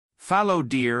Fallow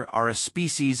deer are a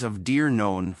species of deer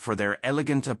known for their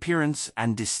elegant appearance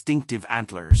and distinctive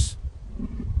antlers.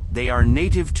 They are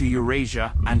native to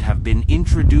Eurasia and have been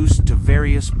introduced to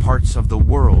various parts of the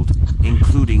world,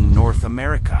 including North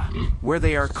America, where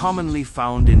they are commonly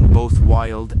found in both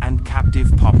wild and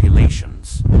captive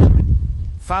populations.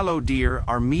 Fallow deer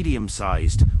are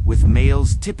medium-sized, with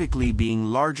males typically being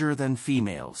larger than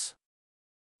females.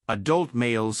 Adult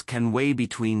males can weigh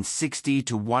between 60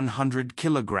 to 100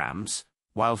 kilograms,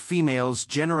 while females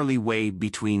generally weigh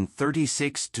between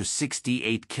 36 to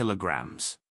 68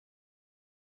 kilograms.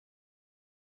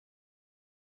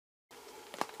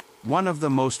 One of the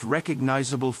most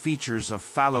recognizable features of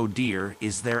fallow deer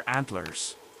is their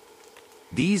antlers.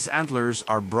 These antlers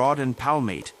are broad and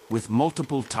palmate, with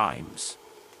multiple tines.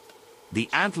 The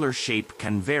antler shape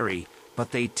can vary,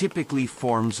 but they typically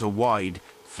forms a wide,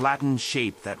 flattened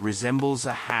shape that resembles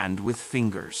a hand with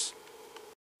fingers.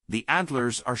 The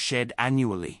antlers are shed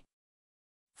annually.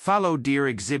 Fallow deer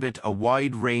exhibit a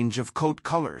wide range of coat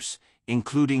colors,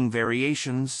 including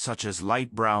variations such as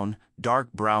light brown,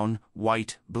 dark brown,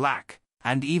 white, black,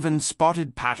 and even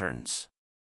spotted patterns.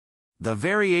 The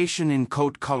variation in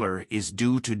coat color is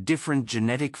due to different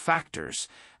genetic factors,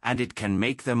 and it can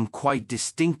make them quite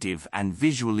distinctive and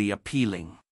visually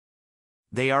appealing.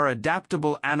 They are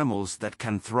adaptable animals that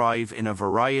can thrive in a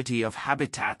variety of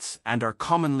habitats and are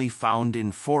commonly found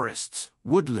in forests,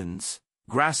 woodlands,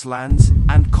 grasslands,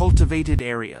 and cultivated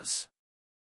areas.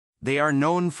 They are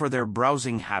known for their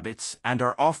browsing habits and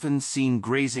are often seen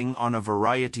grazing on a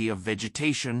variety of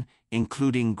vegetation,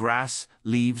 including grass,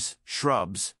 leaves,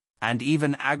 shrubs, and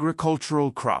even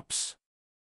agricultural crops.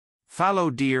 Fallow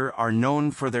deer are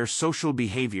known for their social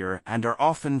behavior and are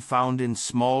often found in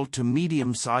small to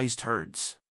medium-sized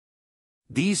herds.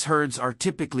 These herds are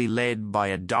typically led by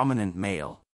a dominant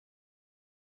male.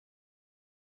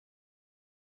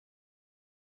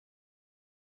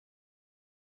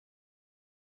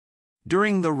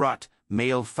 During the rut,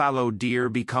 male fallow deer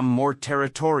become more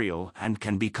territorial and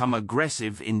can become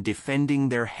aggressive in defending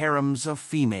their harems of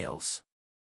females.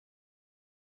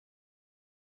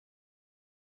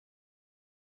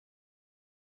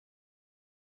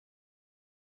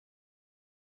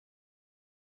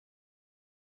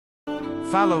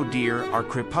 Fallow deer are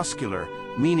crepuscular,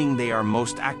 meaning they are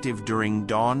most active during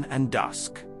dawn and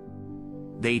dusk.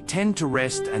 They tend to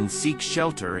rest and seek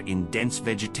shelter in dense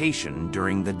vegetation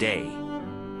during the day.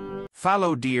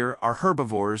 Fallow deer are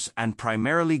herbivores and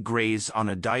primarily graze on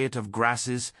a diet of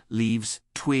grasses, leaves,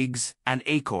 twigs, and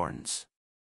acorns.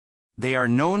 They are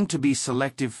known to be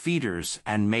selective feeders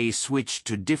and may switch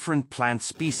to different plant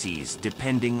species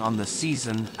depending on the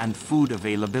season and food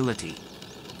availability.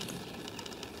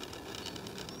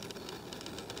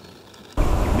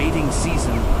 Mating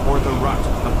season, or the rut,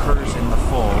 occurs in the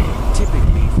fall,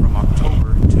 typically from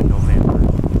October to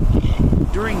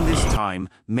November. During this time,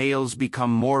 males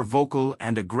become more vocal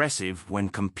and aggressive when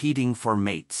competing for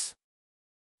mates.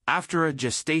 After a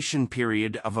gestation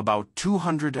period of about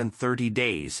 230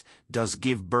 days, does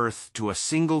give birth to a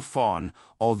single fawn,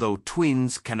 although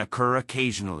twins can occur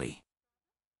occasionally.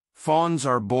 Fawns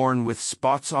are born with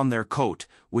spots on their coat,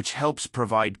 which helps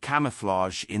provide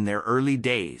camouflage in their early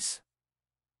days.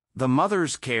 The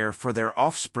mothers care for their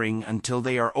offspring until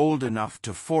they are old enough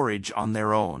to forage on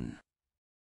their own.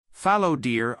 Fallow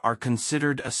deer are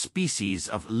considered a species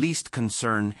of least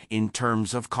concern in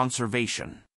terms of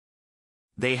conservation.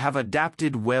 They have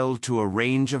adapted well to a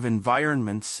range of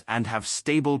environments and have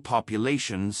stable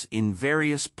populations in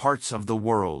various parts of the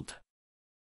world.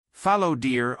 Fallow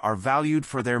deer are valued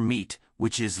for their meat,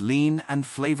 which is lean and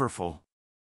flavorful.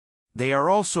 They are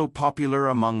also popular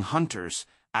among hunters,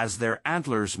 as their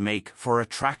antlers make for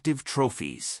attractive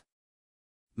trophies.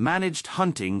 Managed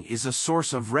hunting is a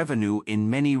source of revenue in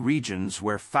many regions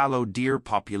where fallow deer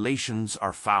populations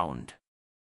are found.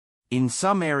 In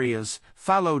some areas,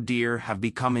 fallow deer have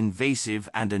become invasive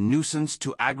and a nuisance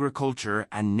to agriculture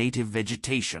and native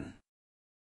vegetation.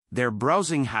 Their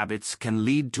browsing habits can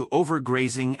lead to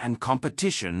overgrazing and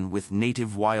competition with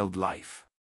native wildlife.